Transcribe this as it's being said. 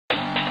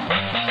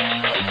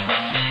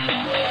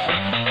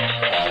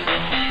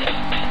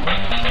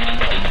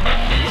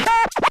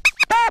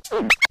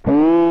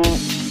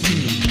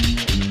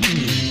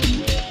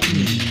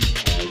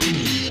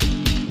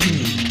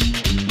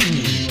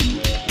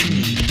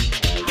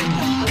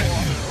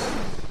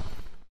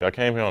I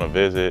came here on a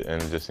visit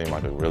and it just seemed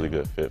like a really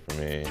good fit for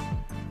me.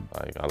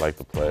 Like, I liked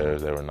the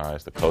players, they were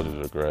nice, the coaches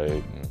were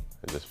great, and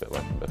it just felt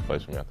like the best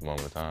place for me at the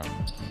moment of time.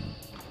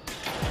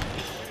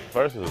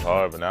 First it was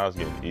hard, but now it's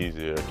getting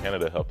easier.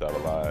 Canada helped out a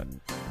lot.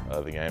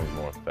 The game is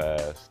more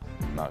fast,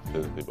 not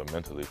physically, but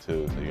mentally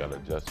too, so you got to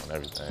adjust on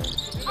everything.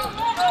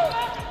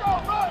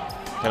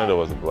 Canada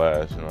was a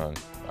blast, you know.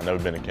 I've never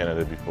been to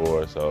Canada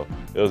before, so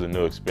it was a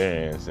new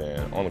experience,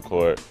 and on the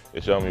court,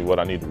 it showed me what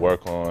I need to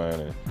work on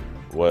and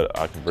what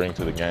I can bring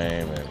to the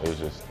game, and it was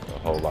just a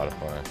whole lot of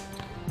fun.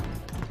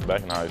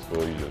 Back in high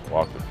school, you just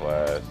walk to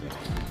class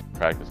and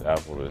practice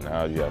afterwards.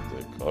 Now you have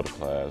to go to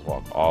class,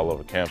 walk all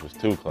over campus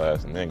to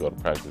class, and then go to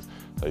practice.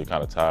 So you're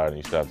kind of tired and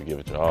you still have to give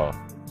it your all.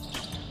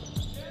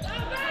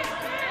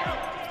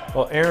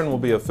 Well, Aaron will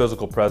be a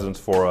physical presence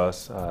for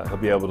us. He'll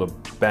be able to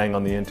bang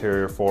on the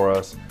interior for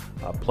us,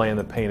 play in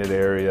the painted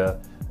area,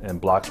 and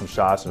block some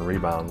shots and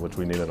rebound, which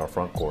we need in our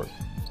front court.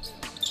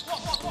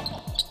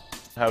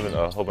 Having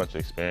a whole bunch of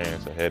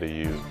experience ahead of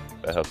you,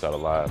 that helps out a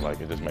lot. Like,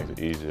 it just makes it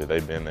easier.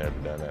 They've been there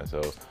and done that,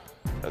 so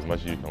as much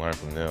as you can learn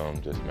from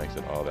them just makes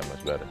it all that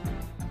much better.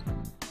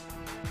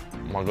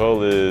 My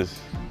goal is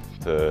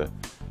to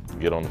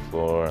get on the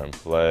floor and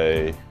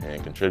play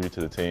and contribute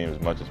to the team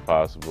as much as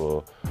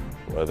possible,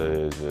 whether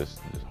it's just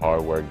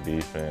hard work,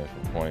 defense,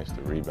 from points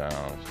to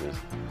rebounds, just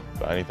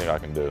anything I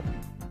can do.